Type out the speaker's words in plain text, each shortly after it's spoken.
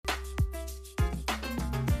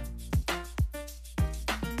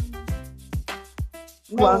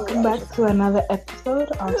Welcome back to another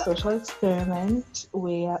episode of Social Experiment.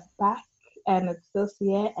 We're back and it's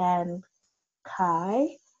Sophia and Kai.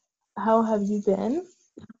 How have you been?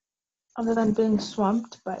 Other than being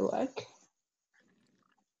swamped by work?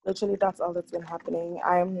 Literally, that's all that's been happening.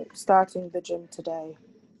 I'm starting the gym today.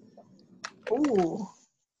 Ooh.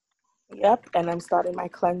 Yep, and I'm starting my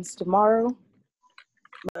cleanse tomorrow.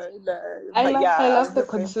 I love the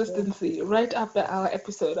consistency. Right after our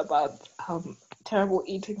episode about terrible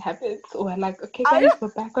eating habits, we're like, okay guys,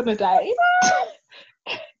 we're back on a diet.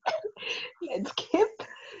 Let's keep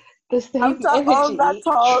the same After energy. all that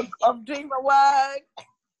talk of doing the work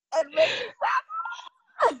and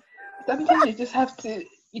making sometimes you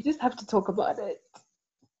just have to talk about it.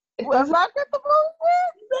 We're back at the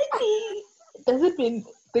moment. Does it mean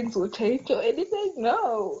things will change or anything?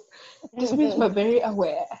 No. Just means we're very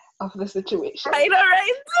aware of the situation. I know,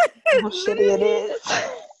 right? How shitty it is.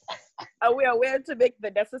 Are we aware to make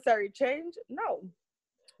the necessary change? No.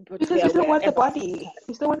 But because you still want the body.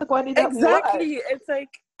 You still want the body that exactly. It's like,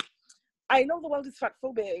 I know the world is fat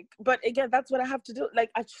phobic, but again, that's what I have to do.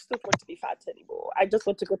 Like, I just don't want to be fat anymore. I just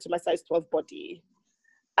want to go to my size 12 body.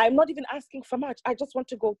 I'm not even asking for much. I just want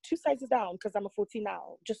to go 2 sizes down because I'm a 14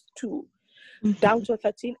 now. Just 2. Down to a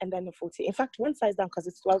 13 and then a 14. In fact, 1 size down because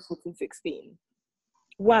it's 12, 14, 16.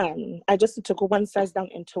 I just need to go 1 size down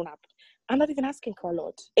and tone up. I'm not even asking for a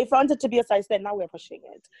lot. If I wanted to be a size 10, now we're pushing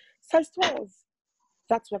it. Size 12.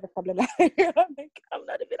 That's where the problem is. I'm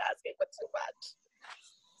not even asking for too much.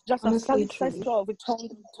 Just a solid size 12 with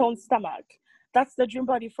toned stomach. That's the dream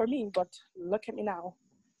body for me. But look at me now.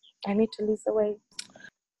 I need to lose the weight.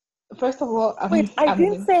 First of all, I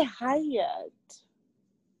didn't say hi yet.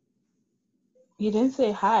 You didn't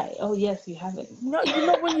say hi. Oh yes, you haven't. No, you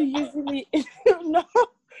know when you usually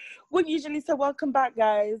when you usually say welcome back,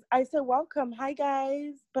 guys. I said welcome, hi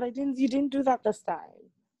guys, but you didn't do that this time.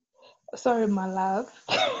 Sorry, my love.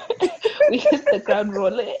 We hit the ground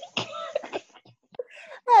rolling.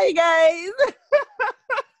 Hi guys.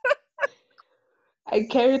 I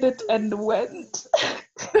carried it and went.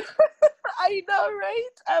 I know, right?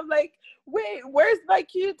 I'm like, wait, where's my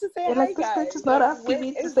cue to say hi, like, this guys? bitch is not asking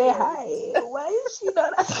me to say hi. Why is she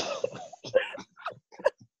not asking me?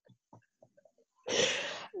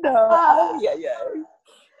 No, yeah.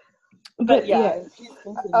 But yeah.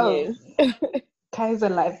 Kai's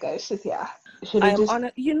alive, guys. She's here.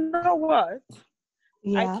 You know what?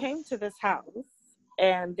 Yeah. I came to this house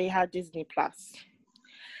and they had Disney Plus.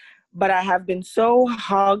 But I have been so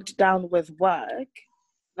hogged down with work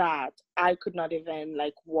that I could not even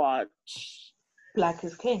watch Black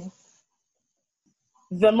is King.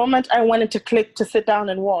 The moment I wanted to click to sit down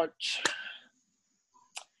and watch,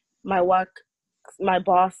 my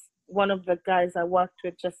boss, one of the guys I worked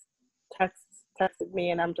with, just texted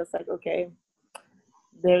me, and I'm just like, okay,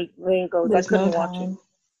 there you go. I couldn't watch it.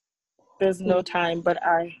 There's no time, but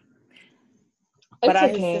I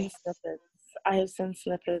have seen snippets. I have seen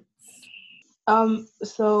snippets.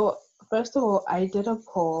 So first of all, I did a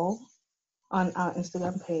poll on our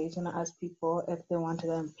Instagram page, and I asked people if they wanted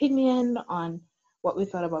an opinion on what we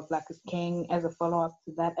thought about Black is King as a follow-up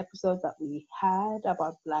to that episode that we had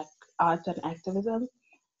about Black art and activism.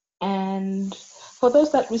 And for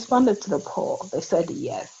those that responded to the poll, they said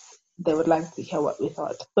yes, they would like to hear what we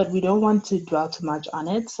thought. But we don't want to dwell too much on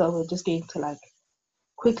it, so we're just going to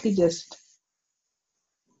quickly just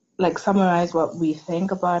summarize what we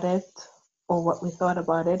think about it or what we thought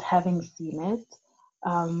about it, having seen it.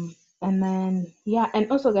 And then,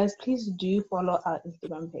 and also, guys, please do follow our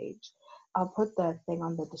Instagram page. I'll put the thing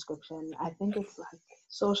on the description. I think it's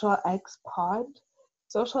Social X Pod,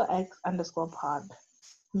 Social X _pod,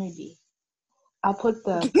 maybe. I'll put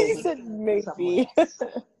the He said maybe.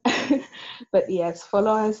 But yes,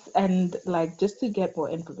 follow us and just to get more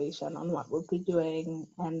information on what we'll be doing,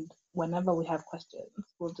 and whenever we have questions,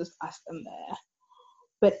 we'll just ask them there.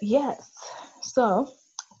 But yes, so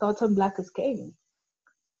thoughts on Black is King.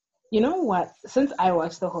 You know what? Since I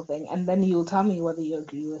watched the whole thing, and then you'll tell me whether you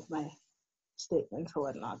agree with my statements or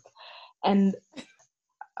whatnot. And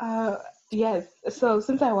yes, so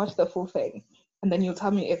since I watched the full thing, and then you'll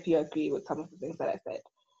tell me if you agree with some of the things that I said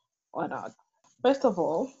or not. First of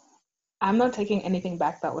all, I'm not taking anything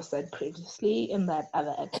back that was said previously in that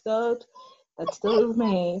other episode. That still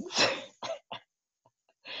remains.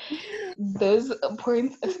 Those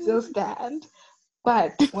points still stand.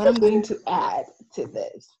 But what I'm going to add to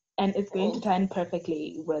this, and it's going to tie in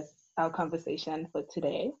perfectly with our conversation for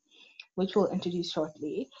today, which we'll introduce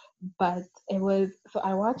shortly. But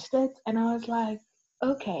I watched it and I was like,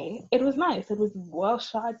 okay, it was nice. It was well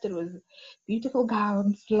shot. It was beautiful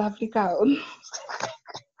gowns, lovely gowns.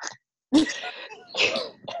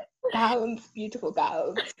 Gowns, beautiful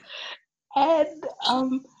gowns. And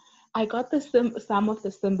I got some of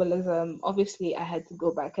the symbolism. Obviously, I had to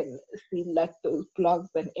go back and see like those blogs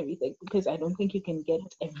and everything because I don't think you can get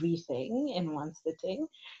everything in one sitting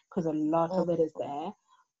because a lot of it is there.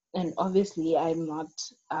 And obviously, I'm not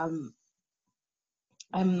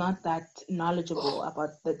that knowledgeable about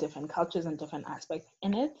the different cultures and different aspects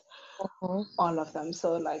in it, all of them.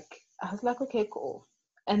 So like I was like, okay, cool.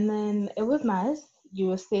 And then it was nice. You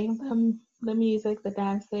were seeing the music, the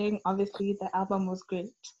dancing. Obviously, the album was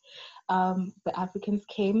great. The Africans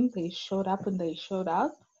came, they showed up and they showed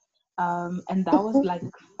out. And that was like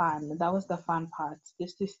fun. That was the fun part,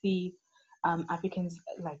 just to see Africans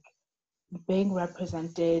like being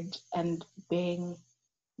represented and being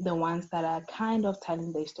the ones that are kind of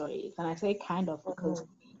telling their stories. And I say kind of because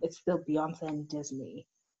it's still Beyonce and Disney,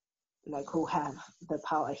 like who have the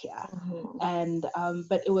power here. And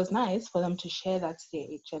but it was nice for them to share that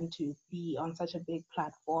stage and to be on such a big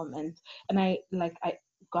platform. And I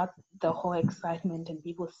got the whole excitement and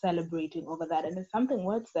people celebrating over that. And it's something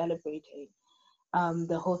worth celebrating.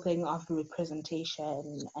 The whole thing of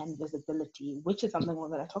representation and visibility, which is something we're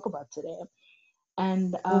going to talk about today.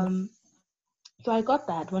 And so I got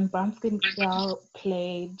that when Brown Skin Girl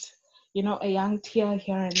played, you know, a young tear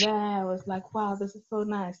here and there. I was like, wow, this is so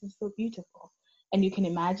nice. This is so beautiful. And you can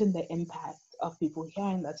imagine the impact of people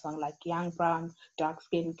hearing that song, like young brown,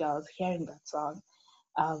 dark-skinned girls hearing that song,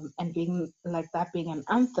 and being like that being an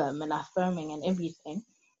anthem and affirming and everything.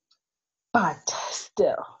 But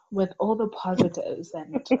still, with all the positives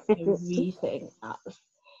and everything else,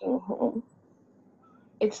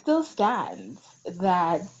 it still stands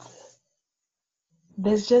that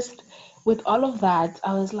there's just, with all of that,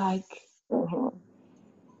 I was like,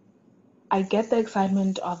 I get the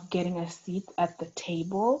excitement of getting a seat at the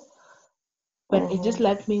table, but it just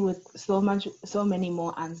left me with so many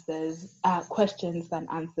more answers, questions than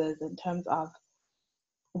answers in terms of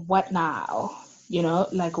what now? You know,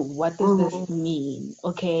 like what does this mean?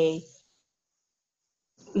 Okay,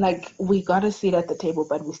 like we got a seat at the table,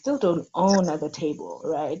 but we still don't own at the table,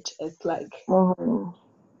 right? It's like,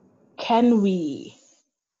 can we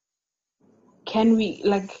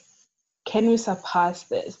like can we surpass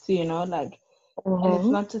this, you know, like, and it's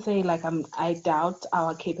not to say like I doubt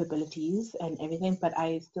our capabilities and everything, but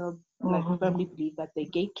I still like firmly believe that they're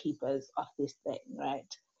gatekeepers of this thing, right?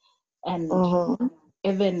 And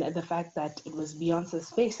even the fact that it was Beyonce's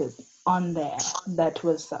faces on there that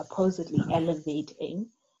was supposedly elevating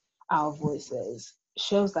our voices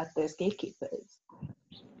shows that there's gatekeepers.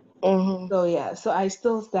 So yeah, so I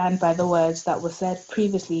still stand by the words that were said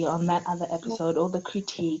previously on that other episode, or the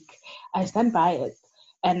critique. I stand by it.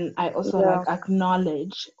 And I also like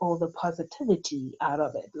acknowledge all the positivity out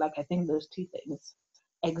of it. Like I think those two things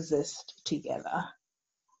exist together.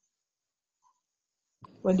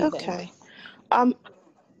 What do you think?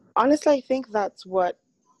 Honestly, I think that's what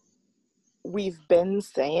we've been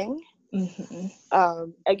saying.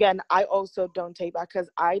 Again, I also don't take back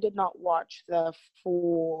because I did not watch the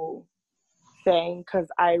full thing because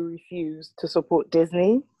I refuse to support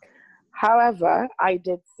Disney. However, I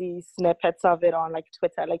did see snippets of it on like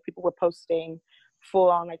Twitter, like people were posting full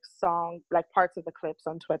on like song, like parts of the clips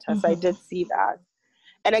on Twitter. So I did see that.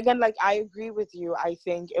 And again, like I agree with you. I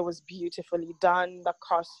think it was beautifully done. The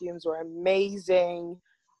costumes were amazing.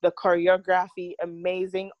 The choreography,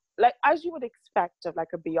 amazing. Like as you would expect of like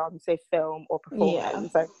a Beyonce film or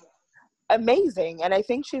performance. Like, amazing. And I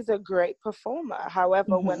think she's a great performer.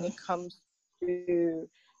 However, when it comes to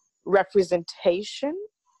representation,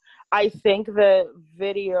 I think the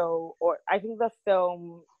video, or I think the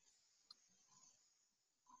film,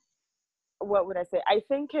 what would I say? I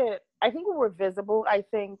think we were visible. I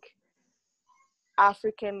think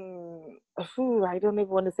African, I don't even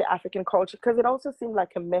want to say African culture, because it also seemed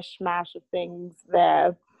like a mishmash of things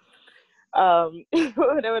there.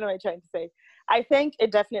 What am I trying to say? I think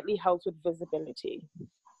it definitely helps with visibility.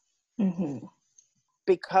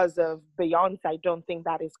 Because of Beyonce, I don't think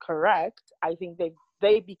that is correct. I think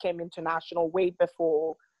they became international way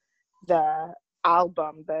before the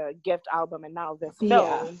album, the Gift album, and now this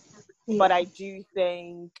film. But I do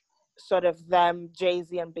think sort of them,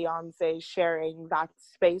 Jay-Z and Beyonce, sharing that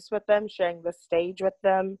space with them, sharing the stage with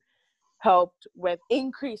them, helped with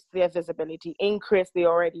increase their visibility, increase the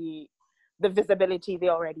visibility they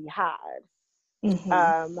already had.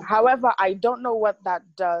 However, I don't know what that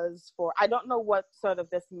does I don't know what sort of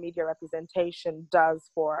this media representation does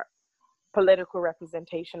for political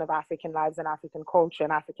representation of African lives and African culture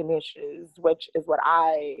and African issues, which is what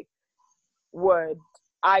I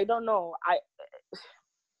don't know.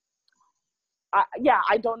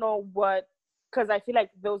 I don't know what, because I feel like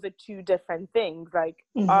those are two different things. Like,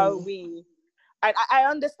 are Mm-hmm. we? I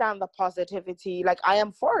understand the positivity. Like, I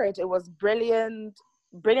am for it. It was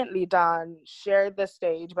brilliantly done. Shared the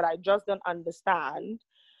stage, but I just don't understand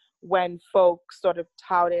when folks sort of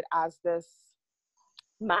tout it as this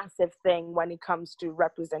massive thing when it comes to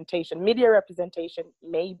representation. Media representation,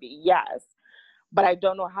 maybe, yes, but I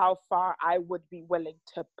don't know how far I would be willing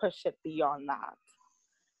to push it beyond that.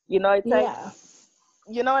 It's like, Yeah.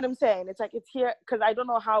 you know what I'm saying? It's like, it's here because I don't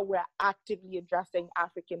know how we're actively addressing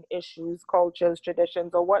African issues, cultures,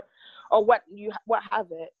 traditions, or what have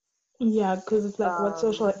it. Yeah, because it's like, what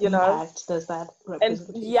social You know, impact does that and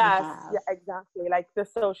representation yes, have? yeah, exactly. Like the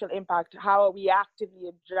social impact. How are we actively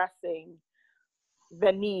addressing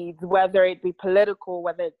the needs, whether it be political,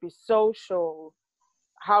 whether it be social?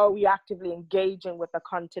 How are we actively engaging with the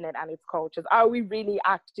continent and its cultures? Are we really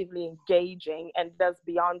actively engaging? And does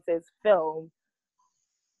Beyonce's film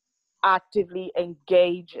actively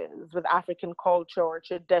engages with African culture or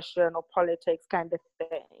tradition or politics kind of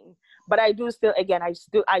thing? But I do still, again,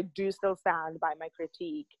 I do still stand by my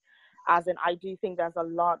critique, as in I do think there's a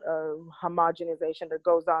lot of homogenization that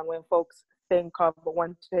goes on when folks think of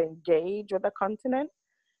want to engage with the continent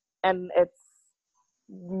and its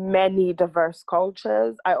many diverse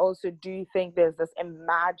cultures. I also do think there's this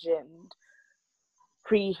imagined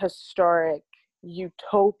prehistoric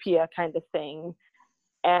utopia kind of thing.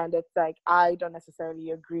 And it's like, I don't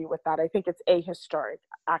necessarily agree with that. I think it's ahistoric.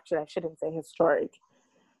 Actually, I shouldn't say historic.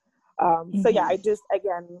 So yeah, Mm-hmm.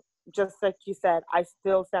 again, just like you said, I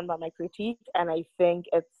still stand by my critique, and I think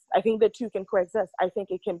the two can coexist. I think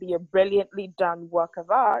it can be a brilliantly done work of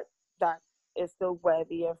art that is still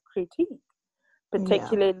worthy of critique, Yeah.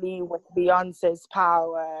 particularly with Beyonce's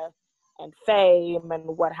power and fame and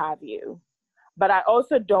what have you. But I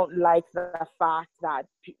also don't like the fact that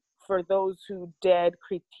for those who did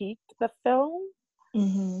critique the film,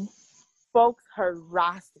 Mm-hmm. folks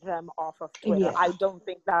harassed them off of Twitter. Yeah. I don't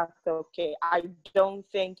think that's okay. I don't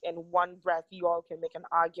think in one breath you all can make an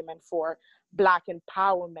argument for Black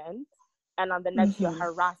empowerment, and on the next you're Mm-hmm.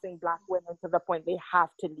 harassing Black women to the point they have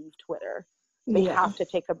to leave Twitter. They Yeah. have to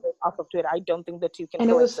take a break off of Twitter. I don't think the two can And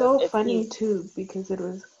it was coexist. so funny too, because it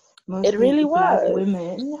was It mostly really Black was.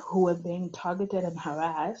 women who were being targeted and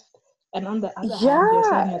harassed. And on the other hand, you're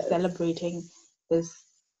saying you're Yes. celebrating this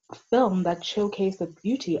film that showcased the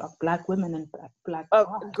beauty of Black women and Black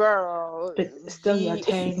art, Girl, but still you're the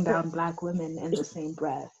tearing down Black women in the same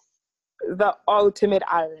breath. the ultimate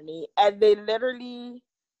irony. And they literally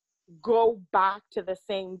go back to the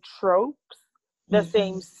same tropes, the Mm-hmm.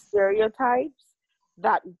 same stereotypes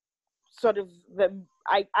that sort of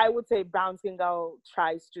I would say Brown Skin Girl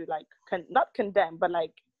tries to like not condemn but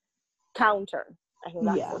like counter. I think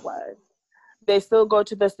that's Yeah. the word. They still go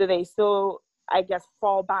to this. They still, I guess,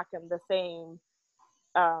 fall back in the same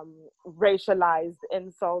racialized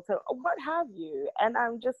insult or what have you. And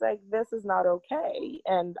I'm just like, this is not okay.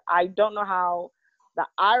 And I don't know how the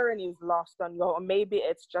irony is lost on you, or maybe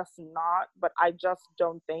it's just not, but I just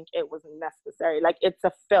don't think it was necessary. Like, it's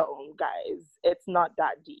a film, guys. It's not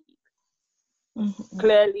that deep. Mm-hmm.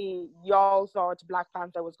 Clearly, y'all thought Black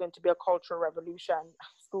Panther was going to be a cultural revolution.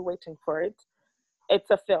 I'm still waiting for it. It's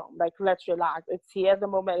a film. Like, let's relax. It's here the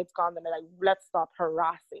moment it's gone. Then, like, let's stop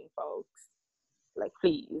harassing folks. Like,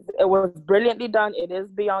 please. It was brilliantly done. It is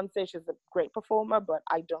Beyonce. She's a great performer, but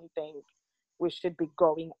I don't think we should be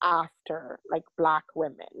going after like Black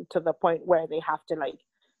women to the point where they have to like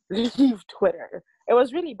leave Twitter. It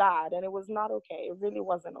was really bad and it was not okay. It really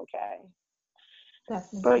wasn't okay. But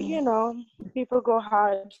Definitely. you know, people go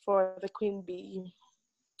hard for the queen bee.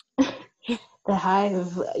 The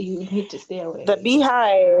hive, you need to stay The away.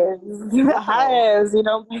 beehives. The Wow. hives, you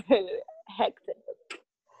know, hectic.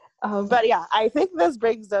 Um, But yeah, I think this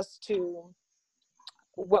brings us to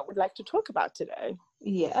what we'd like to talk about today.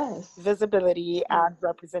 yes. Visibility and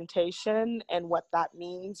representation, and what that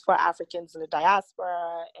means for Africans in the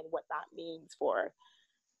diaspora, and what that means for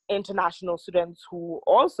international students who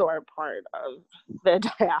also are part of the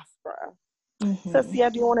diaspora. So, Mm-hmm.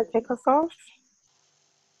 Sia, do you want to kick us off?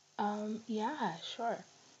 Yeah, sure.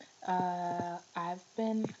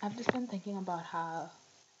 I've just been thinking about how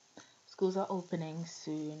schools are opening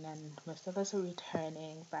soon and most of us are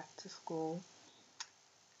returning back to school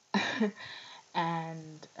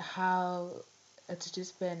and how it's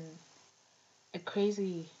just been a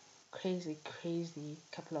crazy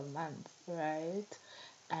couple of months, right?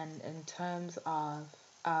 And in terms of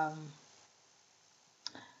um,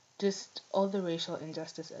 just all the racial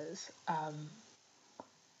injustices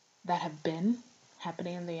that have been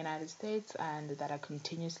happening in the United States and that are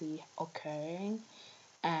continuously occurring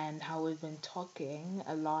and how we've been talking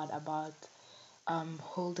a lot about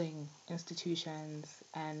holding institutions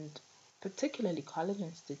and particularly college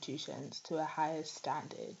institutions to a higher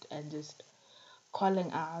standard and just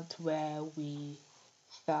calling out where we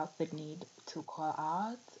felt the need to call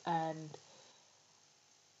out, and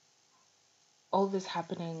all this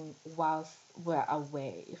happening whilst we're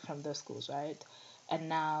away from the schools, right? And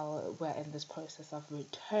now we're in this process of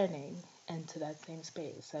returning into that same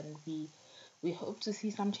space, and we hope to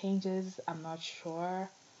see some changes. I'm not sure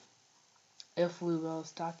if we will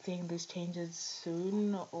start seeing these changes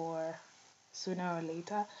soon or sooner or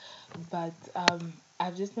later, but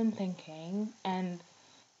I've just been thinking, and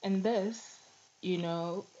in this, you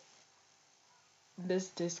know, this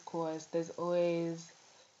discourse, there's always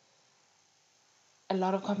a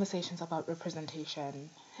lot of conversations about representation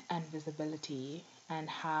and visibility, and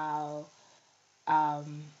how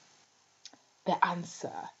um, the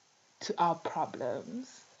answer to our problems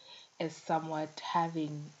is somewhat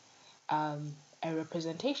having a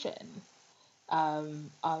representation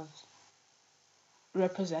of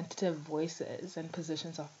representative voices and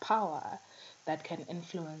positions of power that can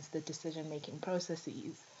influence the decision making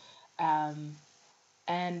processes. Um,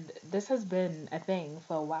 And this has been a thing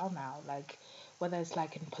for a while now, like whether it's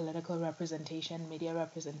like in political representation, media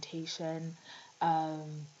representation,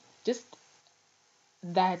 just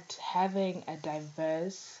that having a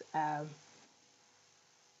diverse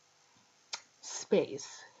space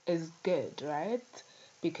is good, right?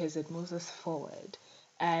 Because it moves us forward.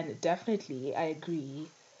 And definitely, I agree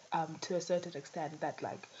to a certain extent that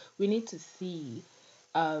like we need to see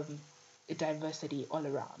um, diversity all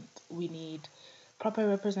around. We need proper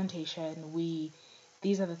representation.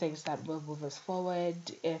 These are the things that will move us forward.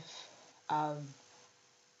 If um,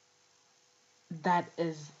 that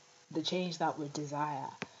is the change that we desire.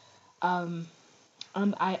 Um,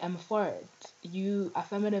 and I am for it. You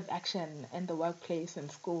affirmative action in the workplace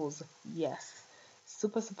and schools, yes,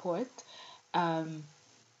 super support. Um,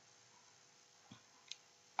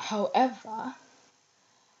 However,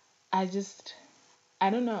 I just I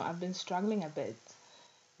don't know. I've been struggling a bit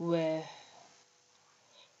with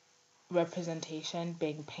representation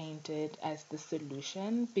being painted as the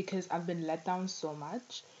solution, because I've been let down so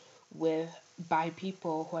much with by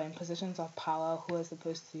people who are in positions of power who are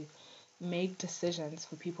supposed to make decisions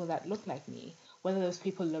for people that look like me, whether those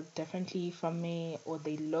people look differently from me or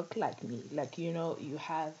they look like me. Like, you know, you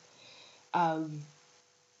have um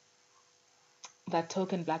that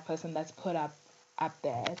token black person that's put up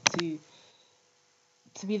there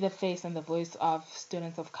to be the face and the voice of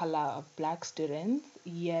students of color, of black students,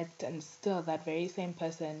 yet and still that very same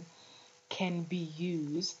person can be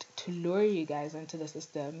used to lure you guys into the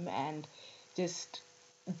system and just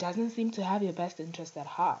doesn't seem to have your best interest at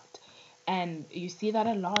heart. And you see that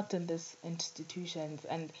a lot in these institutions,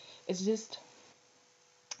 and it's just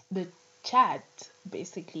the chat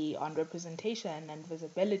basically on representation and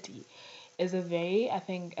visibility is I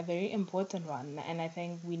think, a very important one. And I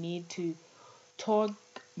think we need to talk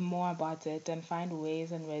more about it and find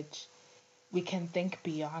ways in which we can think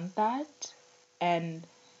beyond that. And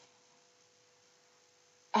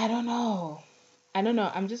I don't know. I don't know.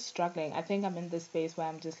 I'm just struggling. I think I'm in this space where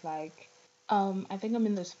I'm just like, I think I'm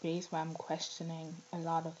in the space where I'm questioning a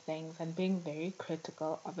lot of things and being very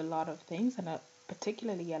critical of a lot of things, and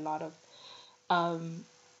particularly a lot of um,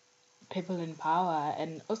 people in power,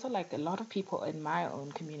 and also like a lot of people in my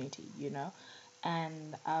own community, you know.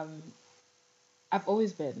 And I've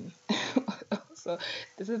always been. So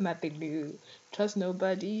this is nothing new. Trust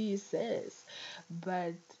nobody, sis.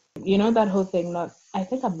 But You know that whole thing, not I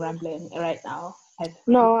think I'm rambling right now. I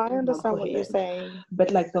No, I it's not understand what you're coherent. saying.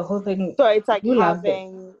 But like the whole thing, So it's like you loved it.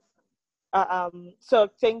 having so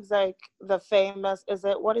things like the famous, is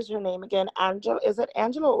it, what is her name again? Is it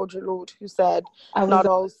Angela or Jalud who said I was not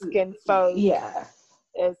all skin folk yeah.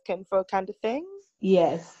 is skin folk kind of thing?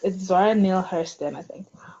 Yes. It's Zora Neale Hurston, I think.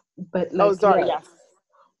 But Oh, like sorry, yeah, yes.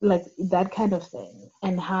 like that kind of thing.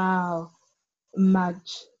 And how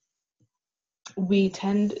much we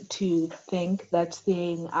tend to think that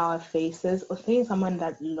seeing our faces or seeing someone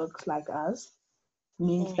that looks like us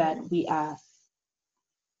means that Mm-hmm. we are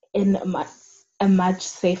in a much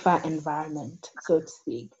safer environment, so to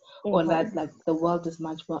speak, or that Mm-hmm. like the world is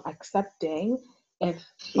much more accepting if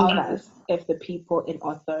of Mm-hmm. us, if the people in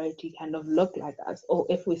authority kind of look like us, or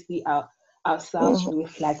if we see ourselves Mm-hmm.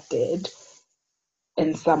 reflected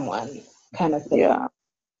in someone, kind of thing. Yeah.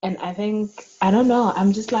 And I think I don't know.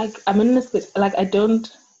 I'm just like I'm in this space. Like I don't.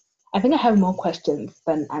 I think I have more questions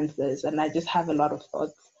than answers, and I just have a lot of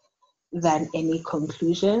thoughts than any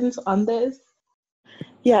conclusions on this.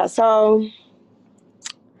 Yeah, so,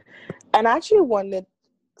 and I actually wanted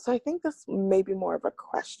So I think this may be more of a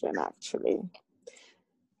question, actually.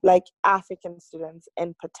 Like African students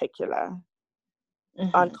in particular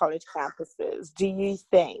on college campuses, do you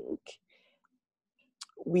think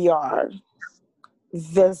we are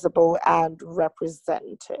visible and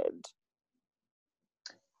represented,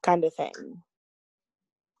 kind of thing?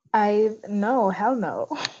 No, hell no.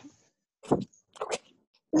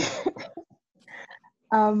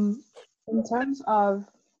 In terms of,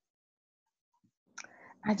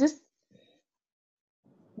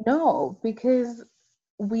 no, because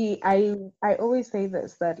I always say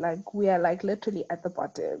this, that like we are like literally at the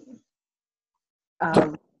bottom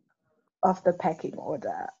of the pecking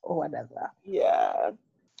order or whatever. Yeah.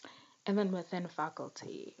 And then within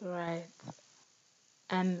faculty, right?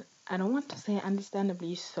 And I don't want to say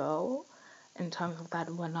understandably so, in terms of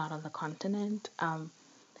that we're not on the continent,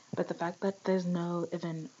 but the fact that there's no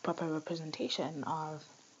even proper representation of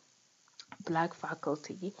Black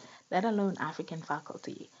faculty, let alone African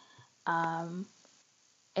faculty.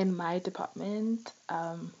 In my department,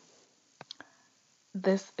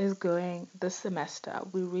 this semester,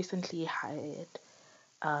 we recently hired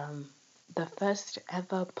the first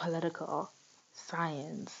ever political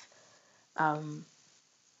science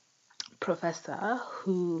professor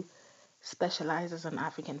who specializes in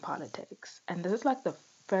African politics. And this is like the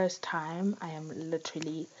first time I am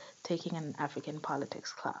literally taking an African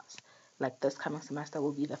politics class. Like this coming semester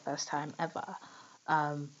will be the first time ever.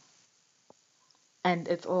 And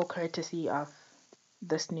it's all courtesy of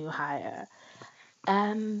this new hire.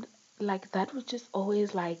 And like that would just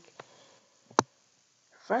always like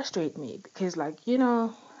frustrate me because like,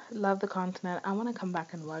 love the continent. I want to come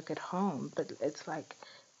back and work at home, but it's like,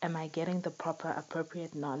 am I getting the proper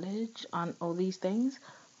appropriate knowledge on all these things?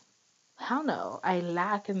 Hell no. I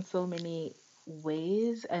lack in so many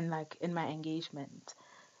ways and like in my engagement,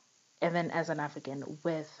 even as an African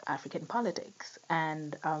with African politics.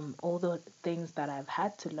 And all the things that I've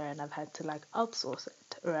had to learn, I've had to like outsource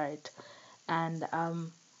it, right? And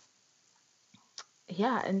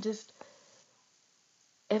yeah, and just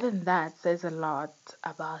even that says a lot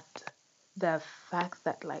about the fact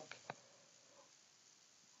that like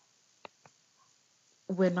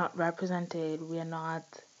we're not represented, we're not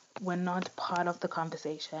part of the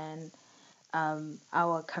conversation.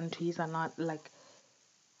 Our countries are not like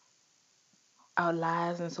our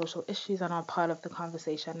lives and social issues are not part of the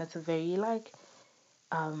conversation. It's a very like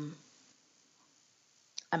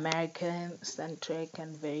American centric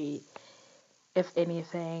and very, if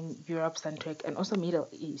anything, Europe centric and also Middle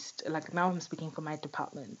East. Like now I'm speaking for my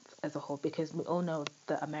department as a whole because we all know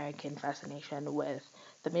the American fascination with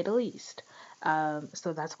the Middle East.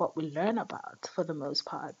 So that's what we learn about for the most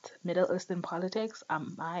part. Middle Eastern politics are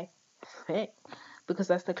my thing because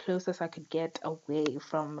that's the closest I could get away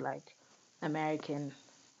from like American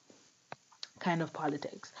kind of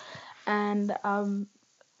politics. And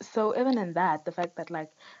so even in that, the fact that like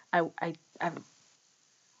I've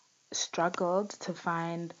struggled to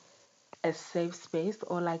find a safe space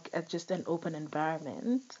or like just an open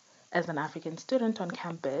environment as an African student on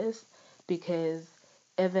campus because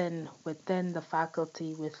even within the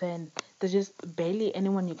faculty, there's just barely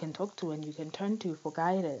anyone you can talk to and you can turn to for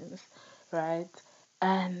guidance, right?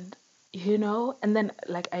 And and then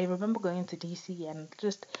like I remember going to DC and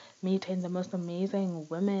just meeting the most amazing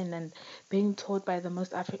women and being taught by the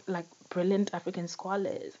most like brilliant African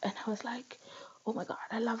scholars, and I was like, oh my god,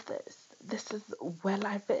 I love this. This is where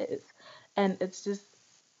life is. And it's just,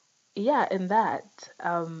 yeah, in that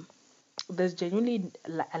there's genuinely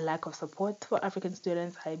a lack of support for African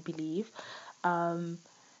students, I believe, and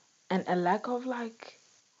a lack of like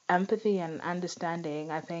empathy and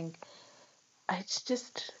understanding. I think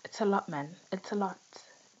it's a lot, man. It's a lot.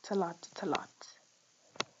 It's a lot. It's a lot.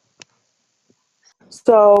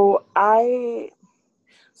 So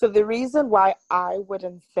the reason why I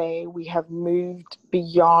wouldn't say we have moved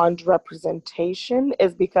beyond representation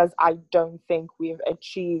is because I don't think we've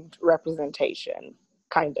achieved representation,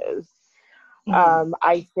 kind of.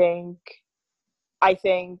 I think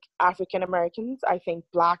African Americans, I think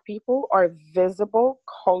Black people are visible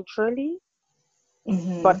culturally,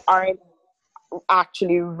 but aren't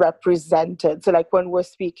actually represented. So like when we're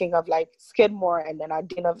speaking of like Skidmore and then our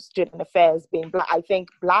Dean of Student Affairs being Black, I think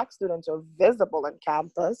Black students are visible on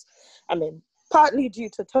campus. I mean, partly due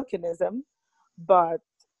to tokenism, but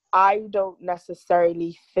I don't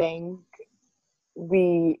necessarily think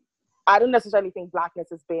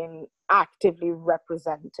Blackness is being actively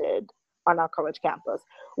represented on our college campus,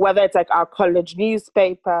 whether it's like our college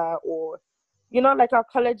newspaper or, like our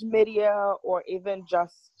college media or even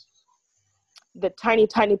just the tiny,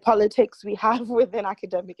 tiny politics we have within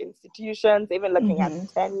academic institutions, even looking at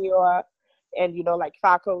tenure and, like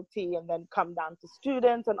faculty, and then come down to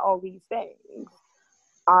students and all these things.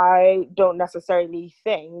 I don't necessarily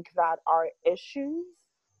think that our issues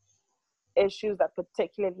that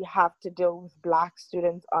particularly have to deal with Black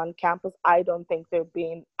students on campus, I don't think they're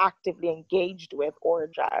being actively engaged with or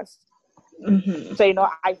addressed. So,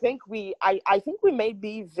 I think we may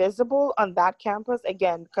be visible on that campus,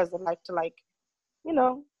 again, because they like to, like,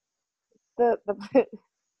 the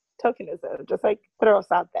tokenism, just like throw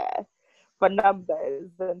us out there for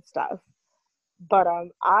numbers and stuff. But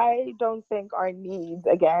I don't think our needs,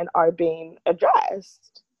 again, are being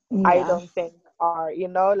addressed. Yeah. I don't think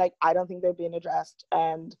I don't think they're being addressed.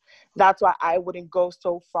 And that's why I wouldn't go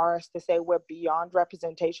so far as to say we're beyond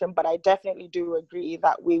representation. But I definitely do agree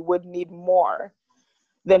that we would need more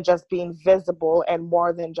than just being visible and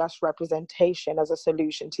more than just representation as a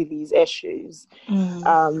solution to these issues.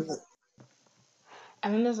 I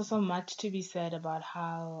mean, there's also much to be said about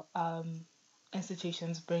how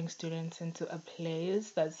institutions bring students into a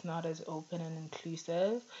place that's not as open and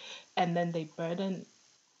inclusive, and then they burden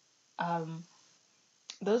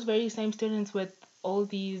those very same students with all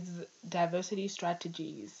these diversity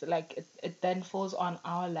strategies. Like it then falls on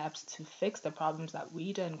our laps to fix the problems that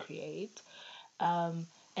we don't create,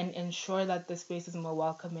 and ensure that the space is more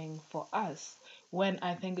welcoming for us, when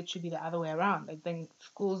I think it should be the other way around. I think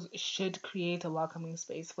schools should create a welcoming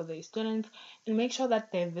space for their students and make sure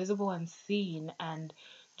that they're visible and seen and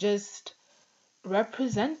just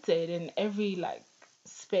represented in every like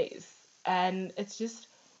space. And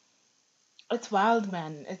it's wild,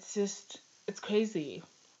 man. It's crazy.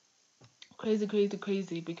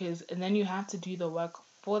 Crazy, because and then you have to do the work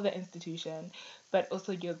for the institution, but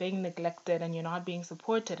also you're being neglected and you're not being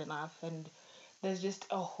supported enough, and there's just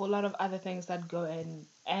a whole lot of other things that go in,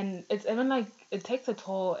 and it's even like it takes a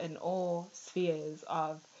toll in all spheres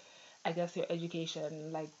of, I guess, your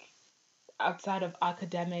education, like outside of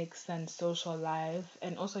academics and social life,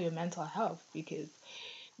 and also your mental health, because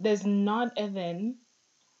there's not even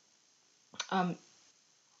um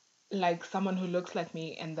like someone who looks like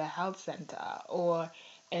me in the health center or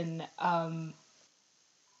in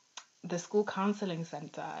the school counseling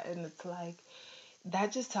center, and it's like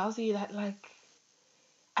that just tells you that, like,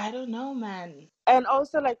 I don't know, man. And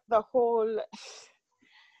also, like, the whole,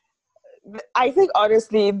 I think,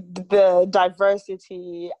 honestly, the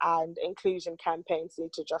diversity and inclusion campaigns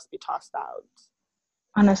need to just be tossed out.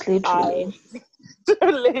 Honestly, truly.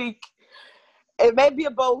 Like, it may be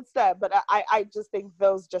a bold step, but I just think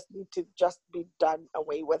those just need to just be done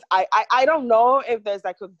away with. I don't know if there's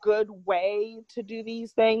like a good way to do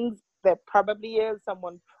these things. There probably is.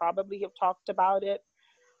 Someone probably have talked about it.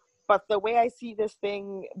 But the way I see this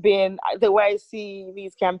thing being, the way I see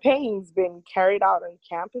these campaigns being carried out on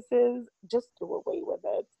campuses, just do away with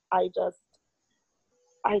it. I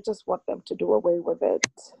just want them to do away with it.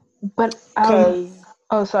 But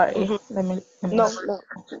oh, sorry. Mm-hmm. Let me. No.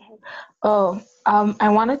 Oh, I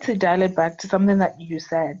wanted to dial it back to something that you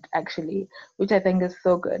said, actually, which I think is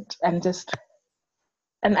so good, and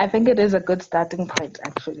I think it is a good starting point,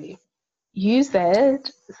 actually. You said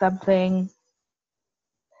something.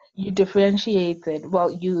 You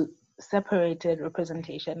separated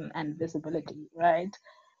representation and visibility, right?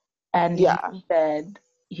 And Yeah. you said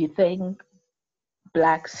you think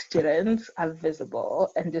Black students are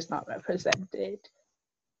visible and just not represented.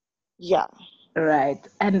 Yeah. Right.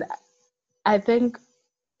 And I think,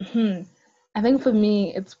 for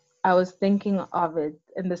me, I was thinking of it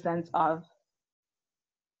in the sense of,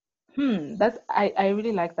 I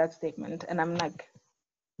really like that statement. And I'm like,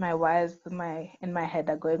 my wires in my head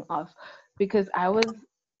are going off, because I was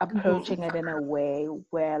approaching it in a way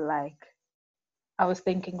where, like, I was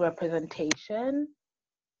thinking representation,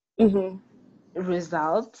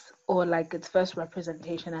 results, or like it's first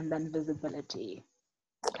representation and then visibility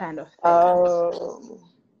kind of thing. Oh.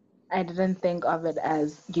 I didn't think of it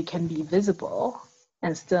as you can be visible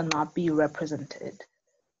and still not be represented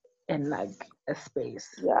in like a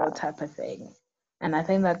space or type of thing. And I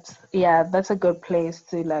think that's a good place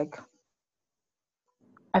to, like,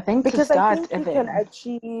 I think, because to start.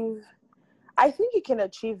 I think you can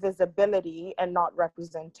achieve visibility and not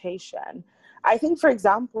representation. I think, for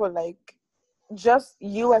example, like just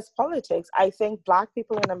US politics, I think Black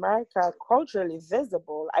people in America are culturally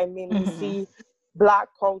visible. I mean, we see Black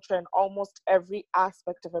culture in almost every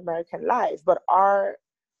aspect of American life, but are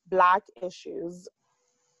Black issues,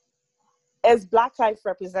 is Black life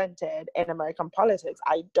represented in American politics?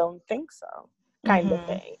 I don't think so, kind of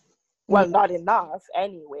thing. Well, not enough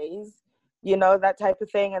anyways, that type of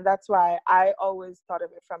thing. And that's why I always thought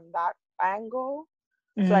of it from that angle.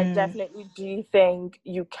 So I definitely do think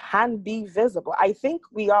you can be visible. I think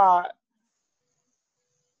we are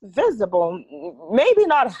visible, maybe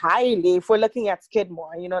not highly if we're looking at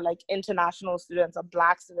Skidmore, you know, like international students or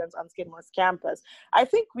Black students on Skidmore's campus. I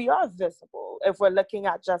think we are visible if we're looking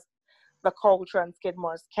at just the culture on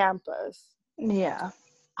Skidmore's campus. Yeah.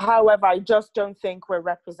 However, I just don't think we're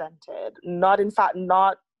represented. Not in fact,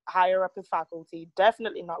 not higher up in faculty,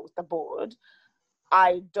 definitely not with the board.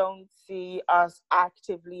 I don't see us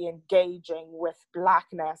actively engaging with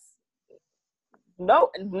Blackness.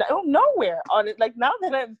 Nowhere on it. Like, now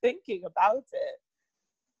that I'm thinking about it,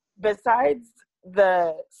 besides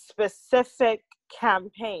the specific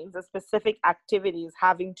campaigns, the specific activities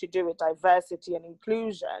having to do with diversity and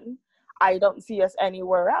inclusion, I don't see us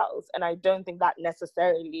anywhere else. And I don't think that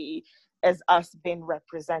necessarily is us being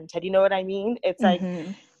represented. You know what I mean? It's like,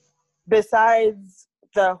 besides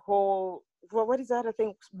the whole, well, what is that? I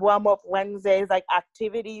think Warm Up Wednesdays, like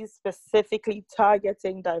activities specifically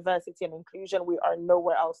targeting diversity and inclusion, we are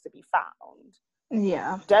nowhere else to be found.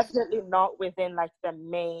 Yeah. Definitely not within like the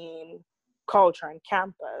main culture and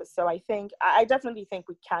campus. So I definitely think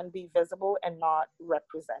we can be visible and not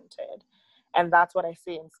represented. And that's what I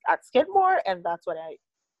see at Skidmore, and that's what I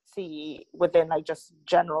see within like just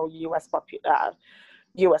general US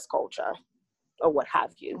culture, or what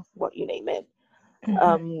have you, what you name it.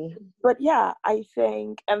 But yeah, I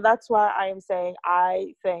think, and that's why I am saying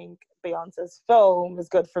I think Beyonce's film is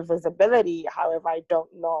good for visibility. However, I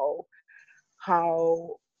don't know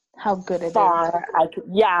how good it far is. I could,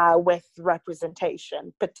 with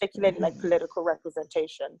representation, particularly like political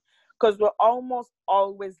representation, because we're almost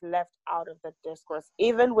always left out of the discourse,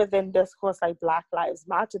 even within discourse like Black Lives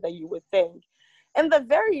Matter, that you would think, in the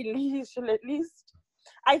very least, at least,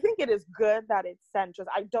 I think it is good that it centers.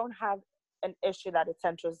 I don't have an issue that it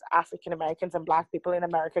centers African Americans and Black people in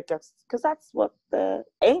America, because that's what the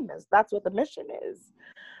aim is. That's what the mission is.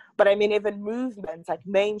 But I mean, even movements, like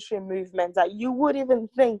mainstream movements that you would even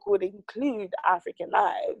think would include African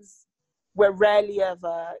lives, we're rarely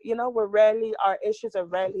ever, our issues are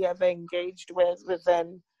rarely ever engaged with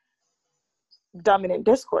within dominant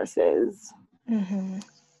discourses.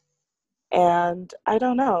 And I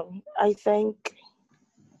don't know. I think,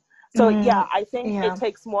 it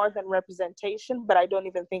takes more than representation, but I don't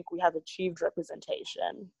even think we have achieved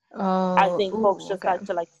representation. I think folks just like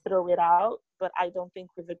to like throw it out, but I don't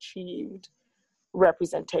think we've achieved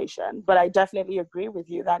representation. But I definitely agree with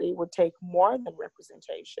you that it would take more than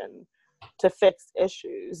representation to fix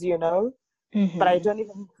issues, you know? But I don't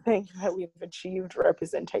even think that we've achieved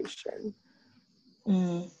representation.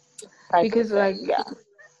 Because the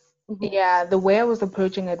way I was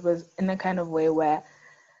approaching it was in a kind of way where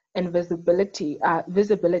visibility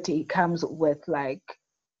comes with like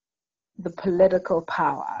the political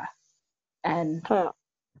power, and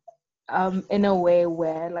in a way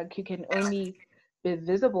where like you can only be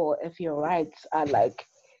visible if your rights are like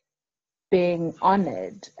being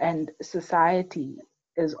honored and society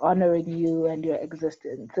is honoring you and your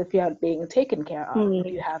existence. If you're being taken care of, if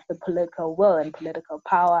you have the political will and political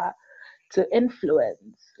power to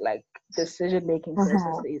influence like decision-making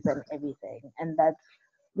processes and everything. And that's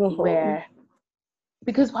where,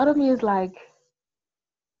 because part of me is like,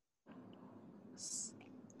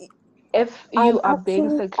 if you are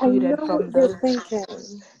being secluded from those,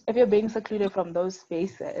 if you're being secluded from those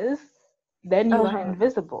spaces, then you are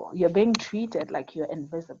invisible. You're being treated like you're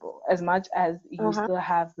invisible, as much as you still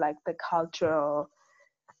have like the cultural,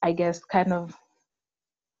 I guess, kind of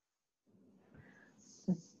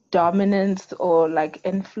dominance or like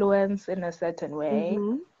influence in a certain way.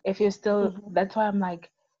 If you're still, that's why I'm like,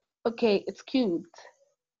 okay, it's cute.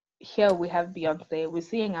 Here we have Beyonce, we're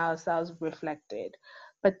seeing ourselves reflected.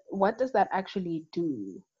 But what does that actually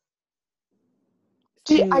do?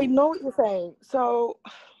 See, I know what you're saying. So,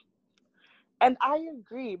 and I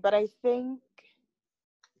agree, but I think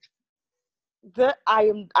that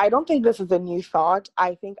I don't think this is a new thought.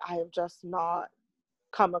 I think I have just not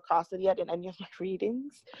come across it yet in any of my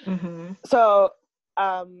readings. So,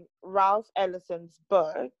 Ralph Ellison's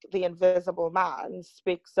book, The Invisible Man,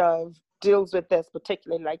 deals with this,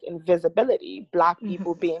 particularly like invisibility, Black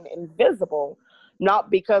people being invisible,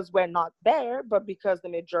 not because we're not there, but because the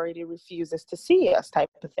majority refuses to see us,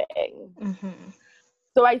 type of thing.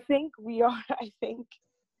 So I think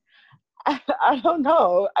I don't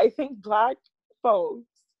know, I think Black folks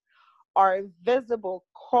are visible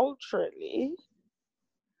culturally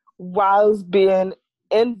whilst being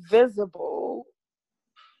invisible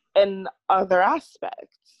in other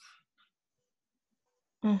aspects,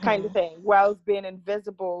 kind of thing, whilst being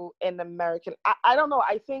invisible in American. I don't know.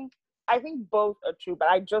 I think think both are true, but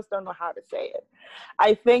I just don't know how to say it.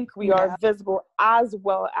 I think we are Yeah. visible as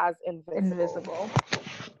well as Invisible.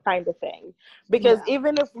 kind of thing. Because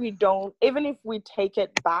even if we take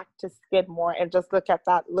it back to Skidmore and just look at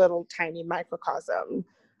that little tiny microcosm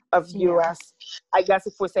of US, I guess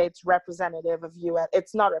if we say it's representative of US,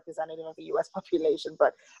 it's not representative of the US population,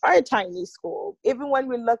 but our tiny school, even when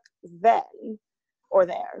we look then or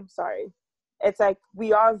there, sorry, it's like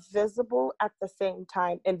we are visible at the same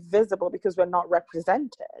time, invisible because we're not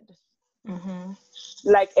represented. Mm-hmm.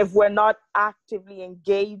 Like if we're not actively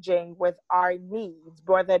engaging with our needs,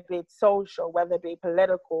 whether it be social, whether it be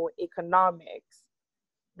political, economics,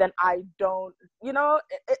 then I don't,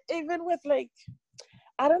 even with like,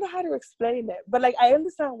 I don't know how to explain it, but like I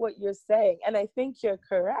understand what you're saying, and I think you're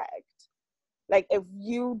correct. Like if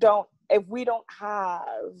we don't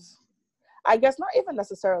have, I guess not even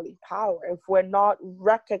necessarily power, if we're not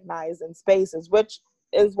recognized in spaces, which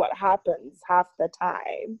is what happens half the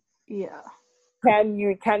time. Yeah. Can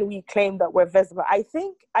we claim that we're visible? I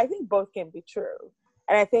think both can be true.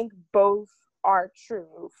 And I think both are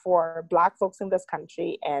true for Black folks in this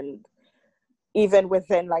country, and even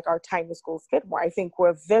within like our tiny school Skidmore. I think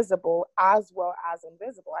we're visible as well as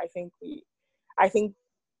invisible. I think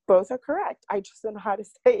both are correct. I just don't know how to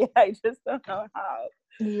say it. I just don't know how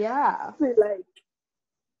to like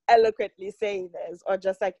eloquently say this or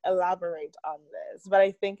just like elaborate on this, but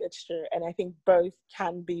I think it's true, and I think both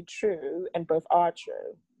can be true and both are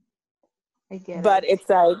true. I get but it. It's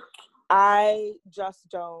like I just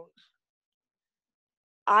don't,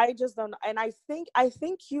 and I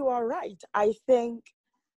think you are right. I think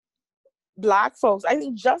Black folks, I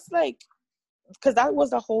think just like, because that was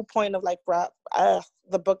the whole point of like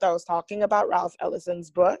the book that I was talking about, Ralph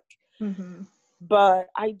Ellison's book. Mm-hmm. But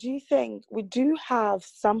I do think we do have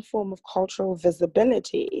some form of cultural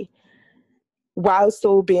visibility while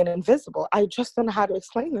still being invisible. I just don't know how to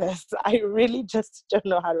explain this. I really just don't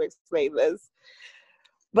know how to explain this.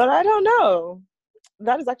 But I don't know.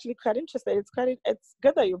 That is actually quite interesting. It's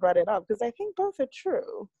good that you brought it up because I think both are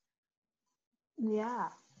true. Yeah.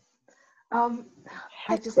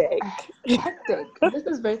 Hectic. Hectic.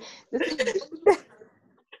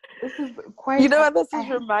 This is quite. You know what this is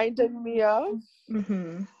reminding me of?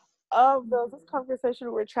 Mm-hmm. There was this conversation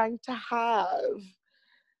we were trying to have.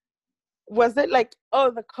 Was it like,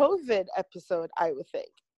 the COVID episode, I would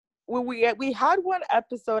think. We had one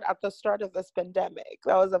episode at the start of this pandemic.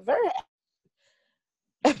 That was a very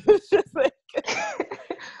it was just like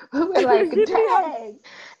we were like, dang.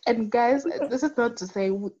 And guys, this is not to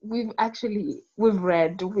say we've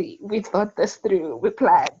read, we thought this through, we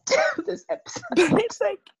planned this episode. It's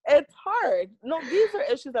like, it's hard. No, these are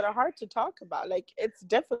issues that are hard to talk about. Like, it's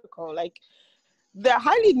difficult. Like, they're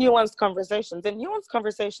highly nuanced conversations, and nuanced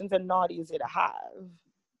conversations are not easy to have.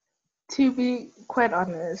 To be quite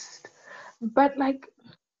honest. But like,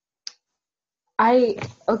 I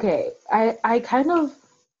kind of,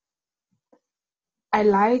 I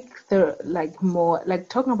like the, like, more, like,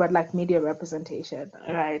 talking about, like, media representation,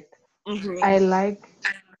 right? Mm-hmm.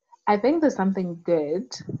 I think there's something good.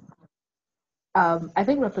 I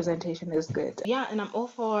think representation is good. Yeah, and I'm all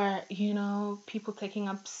for, people taking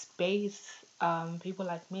up space, people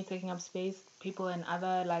like me taking up space, people in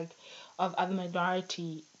other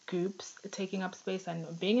minority groups taking up space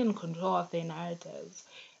and being in control of their narratives,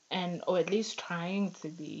 or at least trying to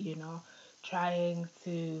be, trying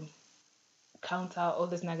to counter all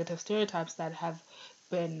these negative stereotypes that have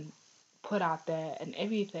been put out there and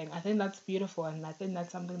everything. I think that's beautiful, and I think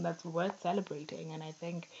that's something that's worth celebrating. And I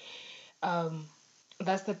think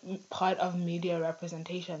that's the part of media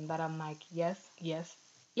representation that I'm like, yes, yes,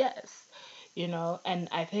 yes, and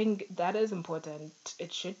I think that is important.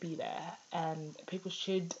 It should be there, and people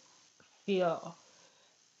should feel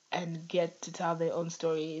and get to tell their own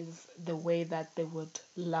stories the way that they would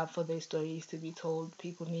love for their stories to be told.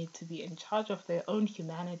 People need to be in charge of their own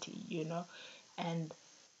humanity, and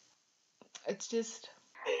it's just.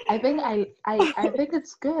 I think I think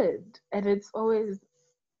it's good, and it's always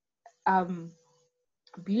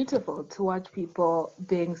beautiful to watch people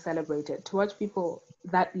being celebrated, to watch people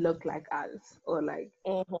that look like us, or like,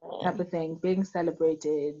 type of thing, being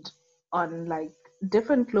celebrated on like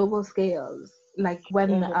different global scales. Like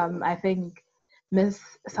when I think Miss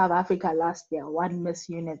South Africa last year won Miss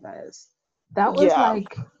Universe, that was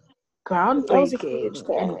like That was a huge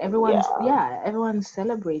groundbreaking, and thing. everyone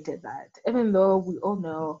celebrated that, even though we all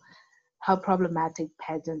know how problematic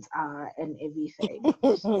pageants are and everything.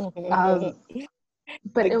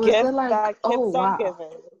 But The it was still gift like, that oh keeps on wow.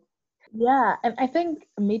 giving. Yeah, and I think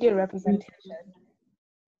media representation,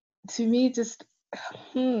 to me, just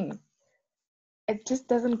it just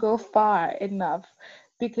doesn't go far enough,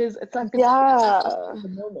 because it's like it's cute Yeah. in the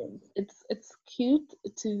moment. It's cute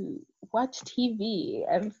to watch TV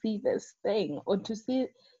and see this thing, or to see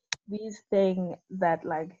these things that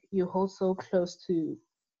like you hold so close to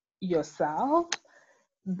yourself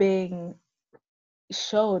being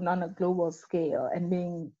shown on a global scale and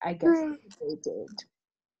being, I guess, celebrated,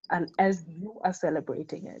 and as you are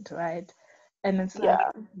celebrating it, right? And it's like,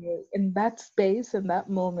 Yeah. okay, in that space, in that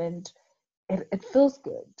moment, it feels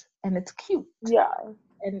good and it's cute. Yeah.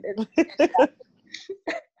 And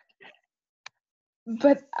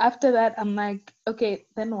but after that, I'm like, okay,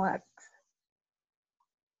 then what?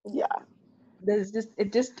 Yeah. There's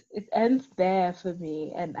it ends there for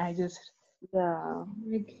me, and I just Yeah.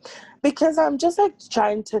 like, Because I'm just like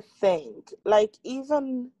trying to think, like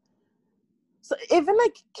even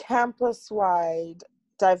like campus-wide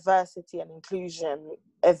diversity and inclusion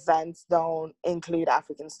events don't include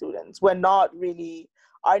African students. We're not really,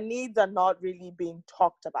 our needs are not really being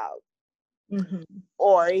talked about mhm,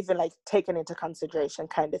 or even like taken into consideration,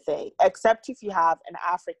 kind of thing, except if you have an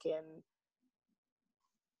African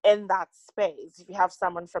in that space. If you have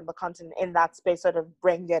someone from the continent in that space sort of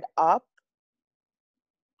bring it up,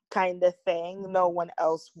 kind of thing, no one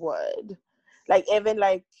else would. Like even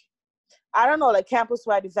like, I don't know, like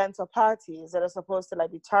campus-wide events or parties that are supposed to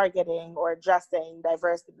like be targeting or addressing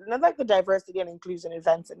diversity, not like the diversity and inclusion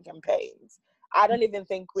events and campaigns. I don't even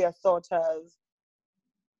think we are thought of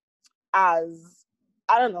as,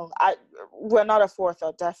 I don't know, we're not a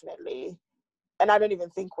forethought, definitely, and I don't even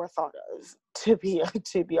think we're thought of, to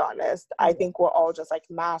be honest. I think we're all just like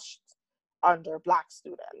mashed under Black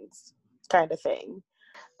students, kind of thing.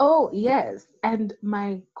 oh yes. And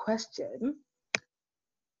my question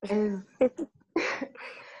is,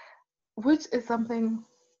 which is something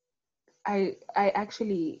I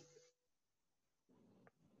actually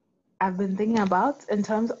I've been thinking about in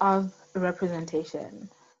terms of representation.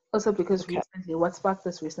 Also because Okay. recently, what sparked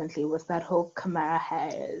this recently was that whole Kamala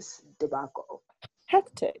Harris debacle.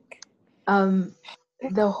 Hectic. Um,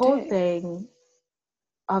 the whole Hectic. thing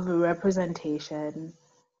of representation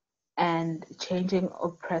and changing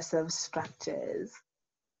oppressive structures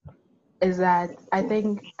is that I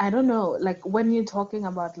think, I don't know, like when you're talking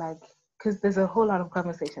about like, because there's a whole lot of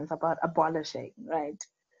conversations about abolishing, right?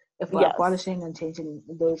 If we're Yes. abolishing and changing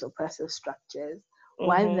those oppressive structures,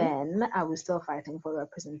 why Mm-hmm. then are we still fighting for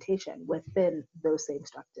representation within those same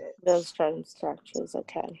structures? Those term structures,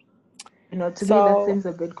 okay. You know, to me, that So, seems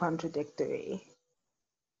a bit contradictory.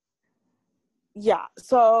 yeah.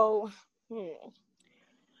 So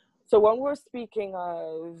when we're speaking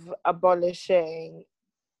of abolishing,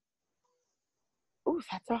 ooh,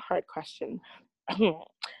 that's a hard question.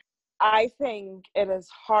 I think it is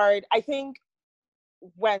hard. I think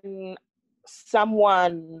when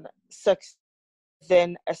someone succeeds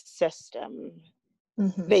in a system,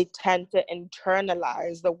 Mm-hmm. they tend to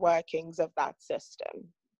internalize the workings of that system.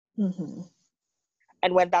 Mm-hmm.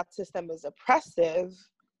 And when that system is oppressive,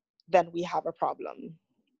 then we have a problem.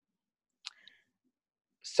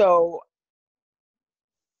 So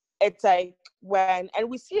it's like and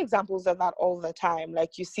we see examples of that all the time.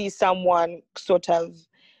 Like you see someone sort of,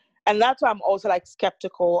 and that's why I'm also like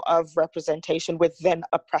skeptical of representation within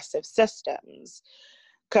oppressive systems.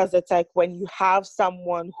 Because it's like when you have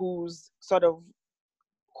someone who's sort of,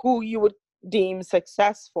 who you would deem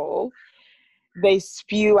successful, they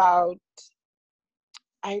spew out,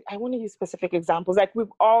 I want to use specific examples. Like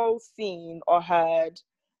we've all seen or heard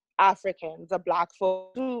Africans, the Black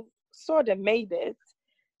folk who sort of made it,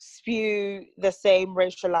 spew the same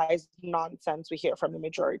racialized nonsense we hear from the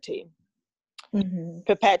majority. Mm-hmm.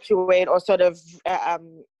 Perpetuate or sort of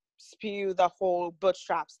spew the whole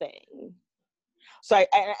bootstraps thing. So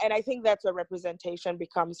I think that's where representation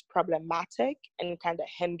becomes problematic and kind of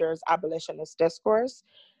hinders abolitionist discourse.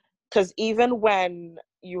 Because even when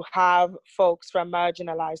you have folks from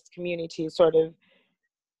marginalized communities sort of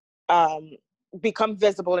become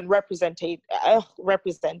visible and represented,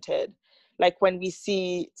 like when we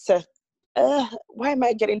see, why am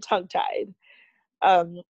I getting tongue-tied?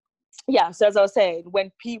 Yeah, so as I was saying,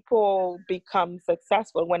 when people become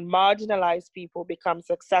successful, when marginalized people become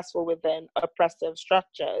successful within oppressive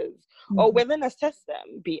structures or Mm-hmm. within a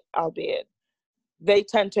system, albeit, they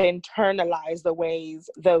tend to internalize the ways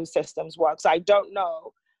those systems work. So I don't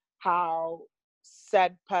know how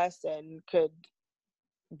said person could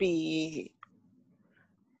be,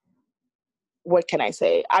 what can I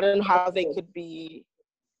say? I don't know how they could be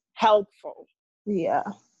helpful Yeah.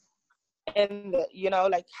 in the,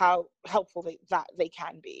 like how helpful that they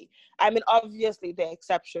can be. I mean, obviously the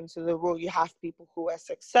exception to the rule. You have people who are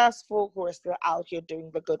successful, who are still out here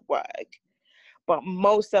doing the good work. But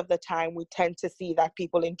most of the time, we tend to see that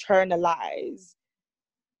people internalize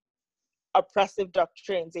oppressive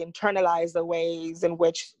doctrines, they internalize the ways in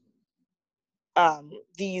which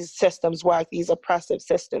these systems work, these oppressive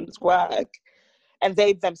systems work, and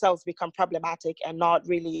they themselves become problematic and not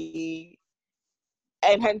really,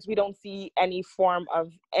 and hence we don't see any form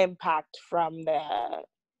of impact from their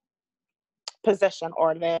position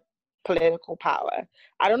or their political power.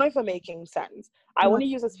 I don't know if I'm making sense. I want to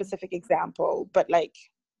use a specific example, but like,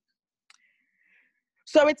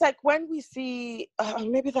 so it's like when we see,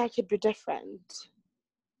 maybe that could be different.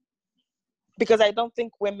 Because I don't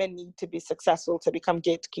think women need to be successful to become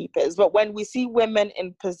gatekeepers. But when we see women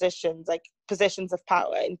in positions, like positions of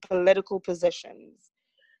power, in political positions,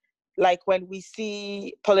 like when we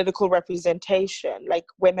see political representation, like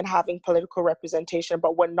women having political representation,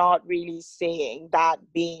 but we're not really seeing that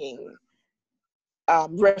being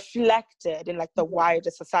reflected in like the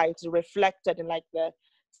wider society, reflected in like the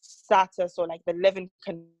status or like the living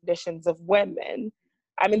conditions of women.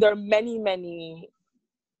 I mean, there are many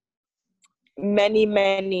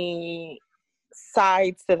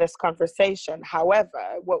sides to this conversation.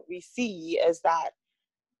 However, what we see is that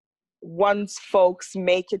once folks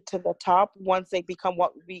make it to the top, once they become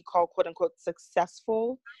what we call quote unquote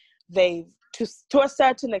successful, they've to a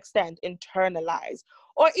certain extent internalized.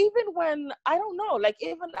 Or even when, I don't know, like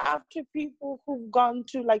even after people who've gone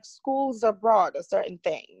to like schools abroad or certain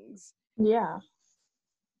things. Yeah.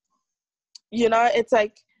 You know, it's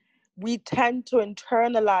like we tend to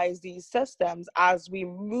internalize these systems as we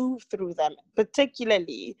move through them,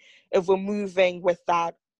 particularly if we're moving with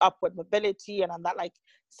that upward mobility and on that like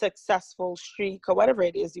successful streak or whatever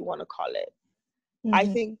it is you want to call it. Mm-hmm. I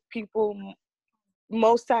think people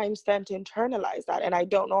most times tend to internalize that, and I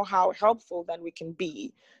don't know how helpful then we can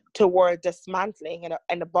be toward dismantling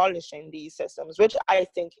and abolishing these systems, which I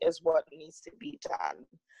think is what needs to be done.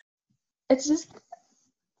 It's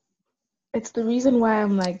the reason why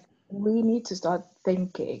I'm like, we need to start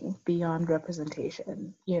thinking beyond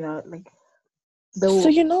representation, you know, like so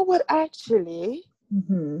you know what, actually,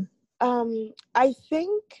 mm-hmm.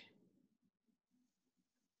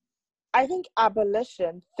 I think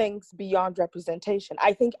abolition thinks beyond representation.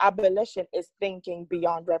 I think abolition is thinking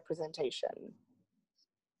beyond representation.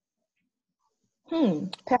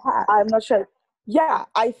 Perhaps. I'm not sure. Yeah,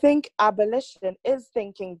 I think abolition is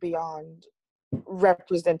thinking beyond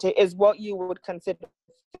representation, is what you would consider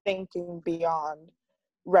thinking beyond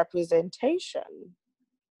representation.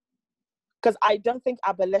 Because I don't think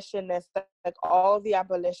abolitionists, like all the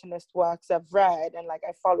abolitionist works I've read, and like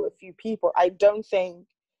I follow a few people, I don't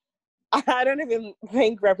even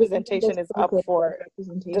think representation is up for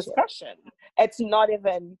discussion. It's not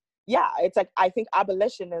even, it's like, I think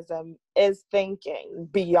abolitionism is thinking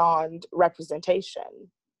beyond representation.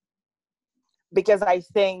 Because I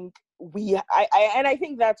think I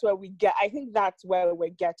think that's where we're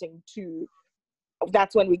getting to,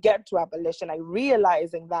 that's when we get to abolition,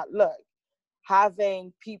 realizing that, look,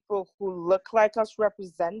 having people who look like us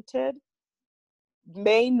represented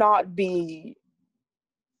may not be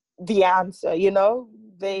the answer, you know?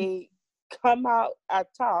 They come out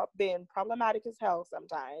at top being problematic as hell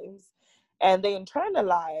sometimes, and they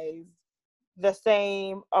internalize the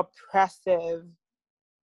same oppressive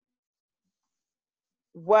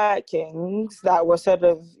workings that were sort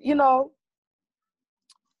of, you know,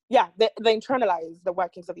 they internalize the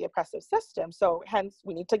workings of the oppressive system. So hence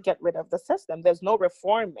we need to get rid of the system. There's no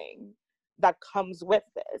reforming that comes with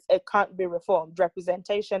this. It can't be reformed.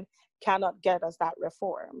 Representation cannot get us that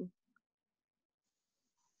reform.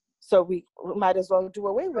 So we might as well do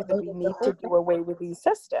away with it. We need to do away with these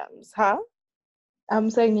systems, huh? I'm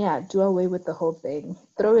saying, do away with the whole thing.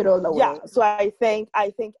 Throw it all away. Yeah, so I think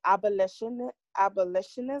abolitionism,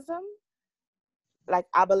 like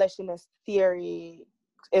abolitionist theory,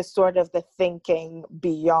 is sort of the thinking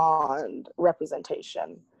beyond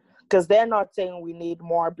representation. Because they're not saying we need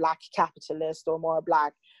more Black capitalists or more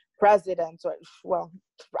Black presidents, or, well,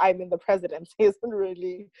 I mean, the presidency isn't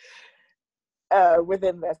really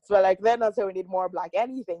within this, but like, they're not saying we need more Black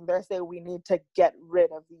anything. They're saying we need to get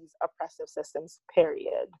rid of these oppressive systems,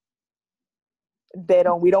 period.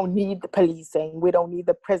 We don't need the policing. We don't need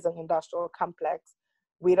the prison industrial complex.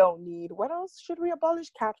 We don't need, what else should we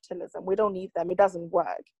abolish? Capitalism. We don't need them. It doesn't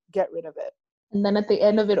work. Get rid of it. And then at the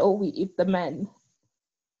end of it all, we eat the men.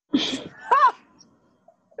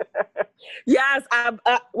 Yes,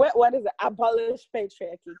 what is it? Abolish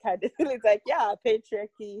patriarchy, kind of. It's like,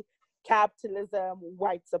 patriarchy, capitalism,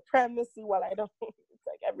 white supremacy. Well, I don't. It's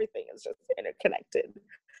like everything is just interconnected.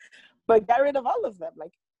 But get rid of all of them.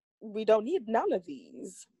 Like, we don't need none of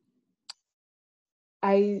these.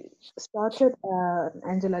 I started an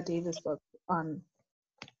Angela Davis book on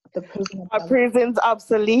the prison. Are prisons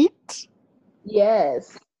obsolete?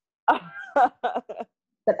 Yes, but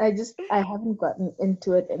I haven't gotten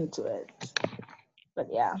into it. But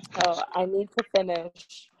yeah. Oh, I need to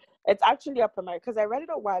finish. It's actually up on my, because I read it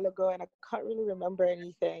a while ago and I can't really remember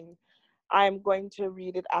anything. I'm going to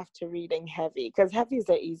read it after reading Heavy, because Heavy is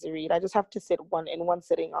an easy read. I just have to sit in one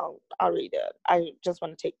sitting. I'll read it. I just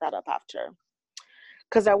want to take that up after,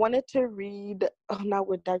 because I wanted to read. Oh, now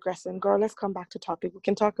we're digressing, girl. Let's come back to topic. We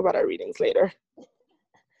can talk about our readings later.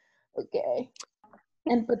 Okay.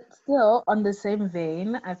 And but still on the same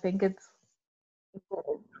vein, I think it's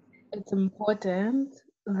important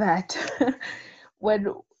that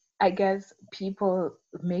when I guess people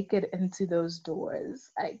make it into those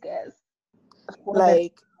doors, I guess for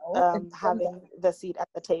Like having having the seat at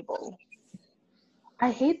the table.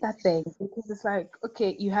 I hate that thing because it's like,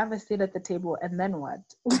 okay, you have a seat at the table, and then what?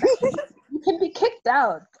 You can be kicked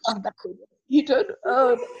out of that table. You don't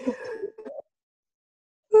own.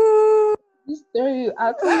 Just throw you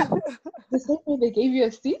outside. The same way they gave you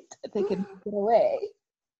a seat, they can take it away.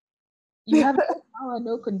 You have no power,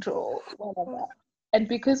 no control, whatever. And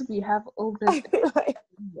because we have all this, Like,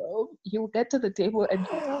 you'll get to the table and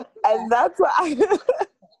that's why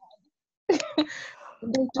they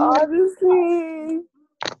do honestly.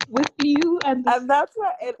 with you, and that's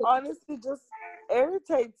why it honestly just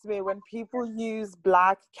irritates me when people use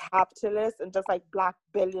Black capitalists and just like Black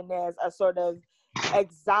billionaires as sort of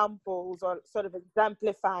examples or sort of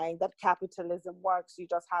exemplifying that capitalism works. You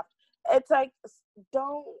just have it's like,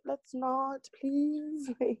 let's not, please,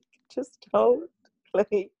 like, just don't,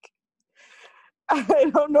 like, I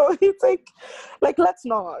don't know. It's like let's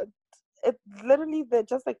not. It literally, they're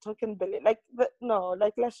just like token billion. No,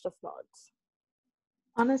 like, let's just not.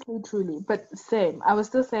 honestly, truly, but same. I was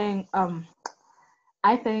still saying,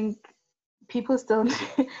 I think people still.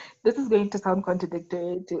 This is going to sound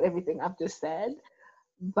contradictory to everything I've just said,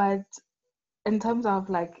 but in terms of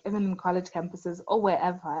like even in college campuses or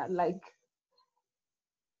wherever, like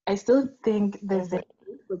I still think there's a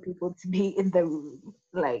need for people to be in the room,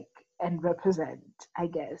 like, and represent, I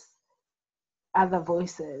guess, other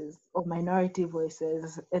voices or minority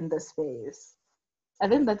voices in the space. I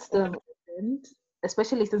think that's still important,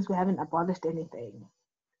 especially since we haven't abolished anything.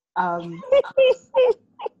 The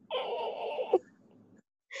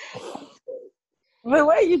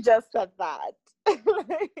way you just said that.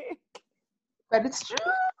 But it's true.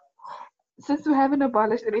 Since we haven't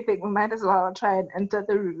abolished anything, we might as well try and enter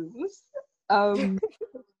the rooms.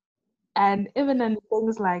 And even in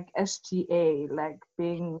things like SGA, like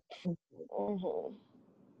being,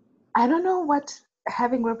 I don't know what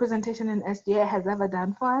having representation in SGA has ever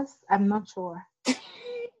done for us. I'm not sure.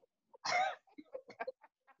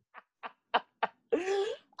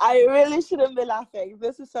 I really shouldn't be laughing.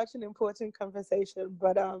 This is such an important conversation,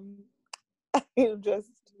 but I'm just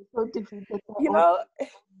So defeated.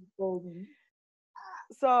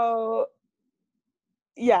 So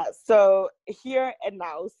yeah, so here and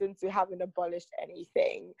now, since we haven't abolished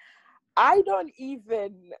anything, I don't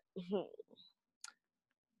even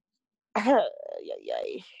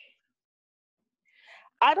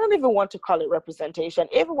I don't even want to call it representation.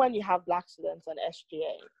 Even when you have Black students on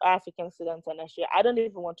SGA, African students on SGA, I don't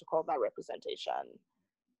even want to call that representation.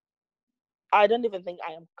 I don't even think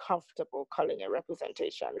I am comfortable calling it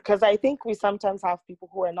representation, because I think we sometimes have people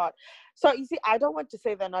who are not. So you see, I don't want to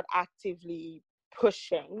say they're not actively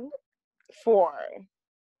pushing for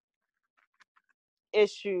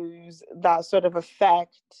issues that sort of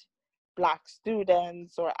affect Black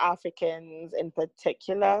students or Africans in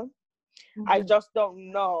particular. I just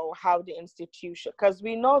don't know how the institution, because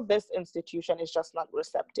we know this institution is just not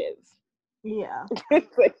receptive. Yeah.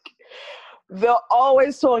 Like, they're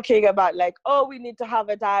always talking about like, oh, we need to have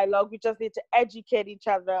a dialogue. We just need to educate each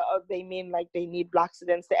other. Or they mean like they need Black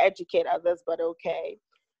students to educate others, but okay.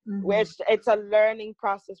 Which it's a learning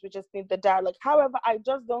process. We just need the dialogue. However, I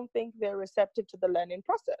just don't think they're receptive to the learning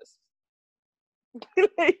process.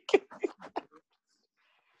 Like,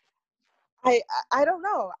 I don't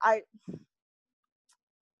know. I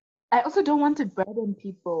also don't want to burden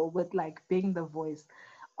people with like being the voice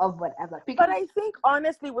of whatever. But I think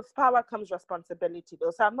honestly, with power comes responsibility, though.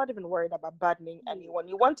 So I'm not even worried about burdening anyone.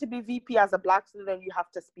 You want to be VP as a Black student, you have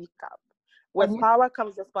to speak up. With power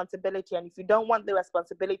comes responsibility, and if you don't want the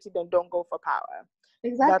responsibility, then don't go for power.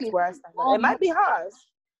 Exactly. That's where I stand. It might be harsh,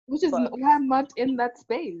 which is why I'm not in that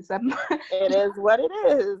space. It is what it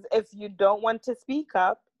is. If you don't want to speak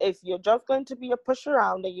up, if you're just going to be a push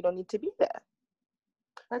around, then you don't need to be there.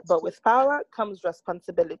 That's But true. with power comes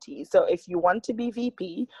responsibility. So if you want to be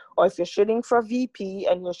VP, or if you're shooting for VP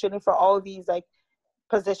and you're shooting for all these like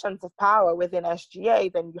positions of power within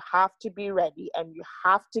SGA, then you have to be ready and you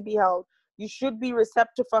have to be held. You should be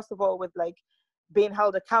receptive, first of all, with like being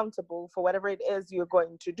held accountable for whatever it is you're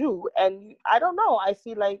going to do. And I don't know, I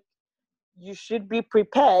feel like you should be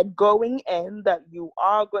prepared going in that you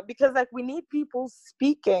are going, because like we need people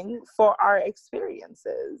speaking for our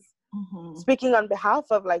experiences, speaking on behalf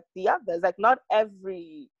of like the others. Like not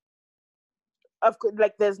every, of course,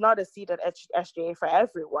 like there's not a seat at SGA for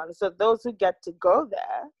everyone. So those who get to go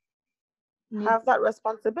there have that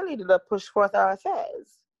responsibility to push forth our affairs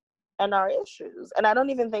and our issues. And I don't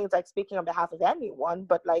even think it's like speaking on behalf of anyone,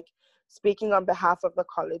 but like speaking on behalf of the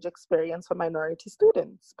college experience for minority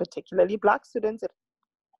students, particularly Black students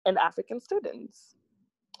and African students.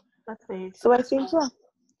 That's very true. So I think, yeah.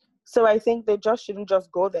 So I think they just shouldn't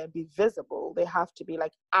just go there and be visible. They have to be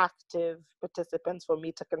like active participants for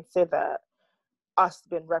me to consider us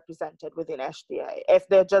being represented within SGA. If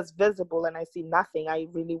they're just visible and I see nothing, I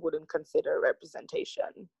really wouldn't consider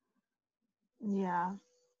representation. Yeah.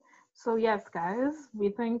 So yes, guys, we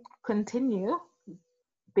think continue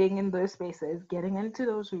being in those spaces, getting into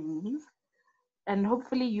those rooms, and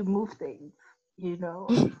hopefully you move things, you know,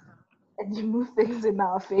 and you move things in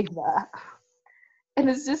our favor. And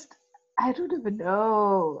it's just, I don't even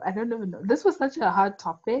know. This was such a hard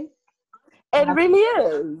topic. It really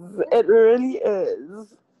is. It really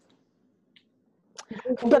is.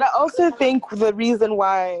 But I also think the reason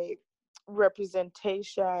why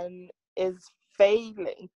representation is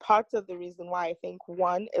failing, part of the reason why I think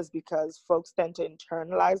one is because folks tend to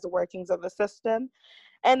internalize the workings of the system.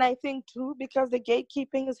 And I think two, because the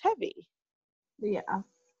gatekeeping is heavy. Yeah.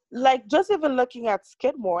 Like just even looking at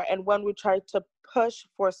Skidmore, and when we try to push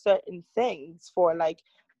for certain things for like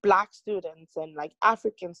Black students and like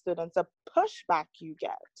African students, a pushback you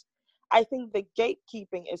get. I think the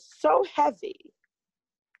gatekeeping is so heavy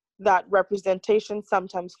that representation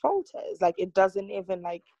sometimes falters. Like it doesn't even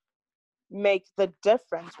like make the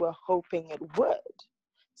difference we're hoping it would.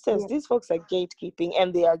 Says these folks are gatekeeping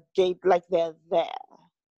and they are like they're there.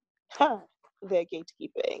 Huh, they're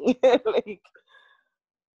gatekeeping. Like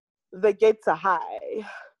the gates are high.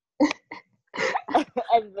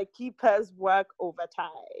 And the keepers work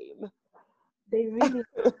overtime. They really.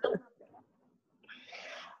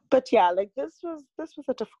 But yeah, like this was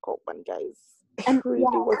a difficult one, guys. And It really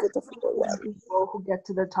was a difficult one. People who get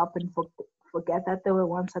to the top and forget that they were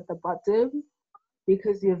once at the bottom,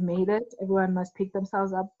 because you've made it. Everyone must pick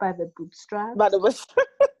themselves up by the bootstraps. But it was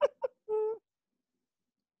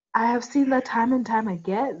I have seen that time and time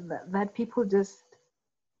again, that people just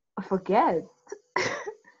forget.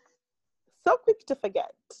 So quick to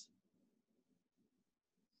forget.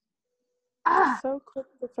 So quick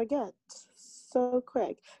to forget. So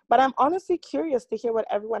quick. But I'm honestly curious to hear what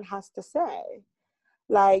everyone has to say.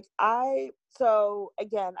 Like so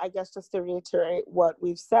again, I guess just to reiterate what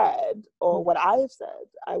we've said, or what I've said,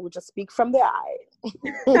 I would just speak from the eye.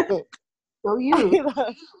 So you.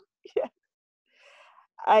 Yeah.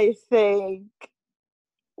 I think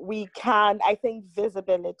I think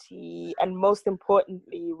visibility and most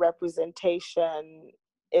importantly representation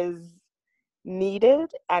is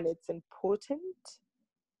needed and it's important.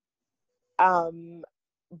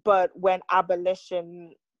 But when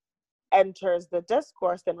abolition enters the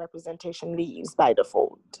discourse, then representation leaves by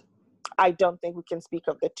default. I don't think we can speak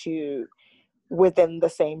of the two within the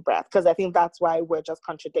same breath, because I think that's why we're just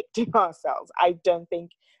contradicting ourselves.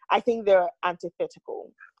 I think they're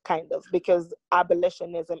antithetical, kind of, because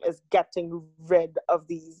abolitionism is getting rid of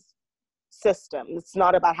these systems. It's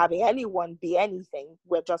not about having anyone be anything.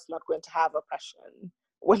 We're just not going to have oppression.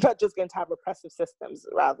 We're not just going to have oppressive systems,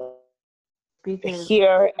 rather. Because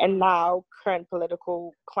here and now, current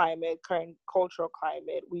political climate, current cultural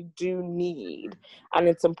climate, we do need, and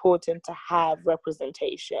it's important to have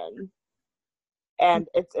representation. And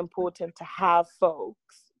it's important to have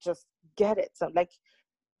folks just get it. So like,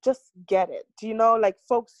 just get it. Do you know, like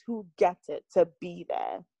folks who get it to be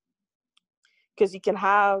there? Because you can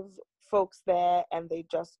have folks there and they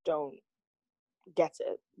just don't get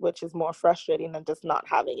it, which is more frustrating than just not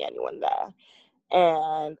having anyone there.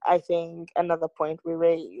 And I think another point we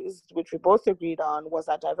raised, which we both agreed on, was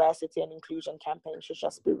that diversity and inclusion campaign should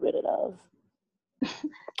just be rid of.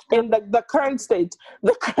 In the current state,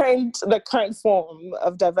 the current form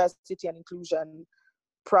of diversity and inclusion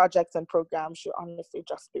projects and programs should honestly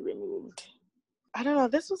just be removed. I don't know.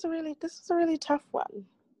 This was a really tough one.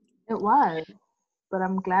 It was, but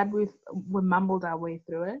I'm glad we mumbled our way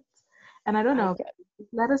through it. And I don't know.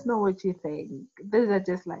 Let us know what you think. These are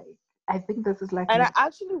just like I think this is like, and I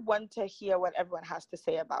actually want to hear what everyone has to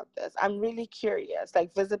say about this. I'm really curious,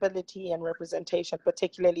 like visibility and representation,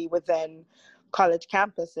 particularly within college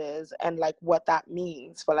campuses, and like what that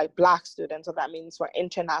means for like Black students, what that means for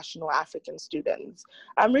international African students.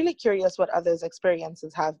 I'm really curious what others'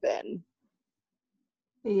 experiences have been.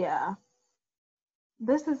 yeah,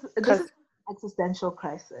 this is existential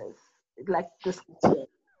crisis, like this.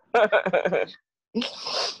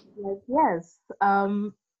 Like, yes.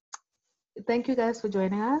 Thank you guys for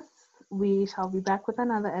joining us. We shall be back with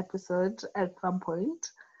another episode at some point.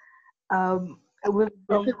 With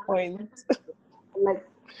Some point. Like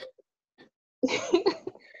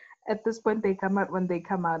at this point, they come out when they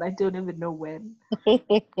come out. I don't even know when.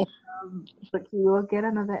 But we will get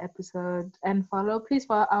another episode, and please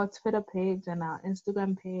follow our Twitter page and our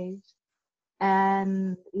Instagram page.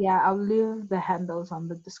 And yeah, I'll leave the handles on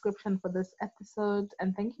the description for this episode.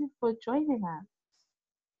 And thank you for joining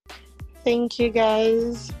us. Thank you,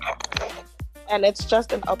 guys. And it's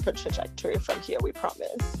just an upward trajectory from here, we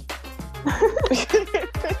promise.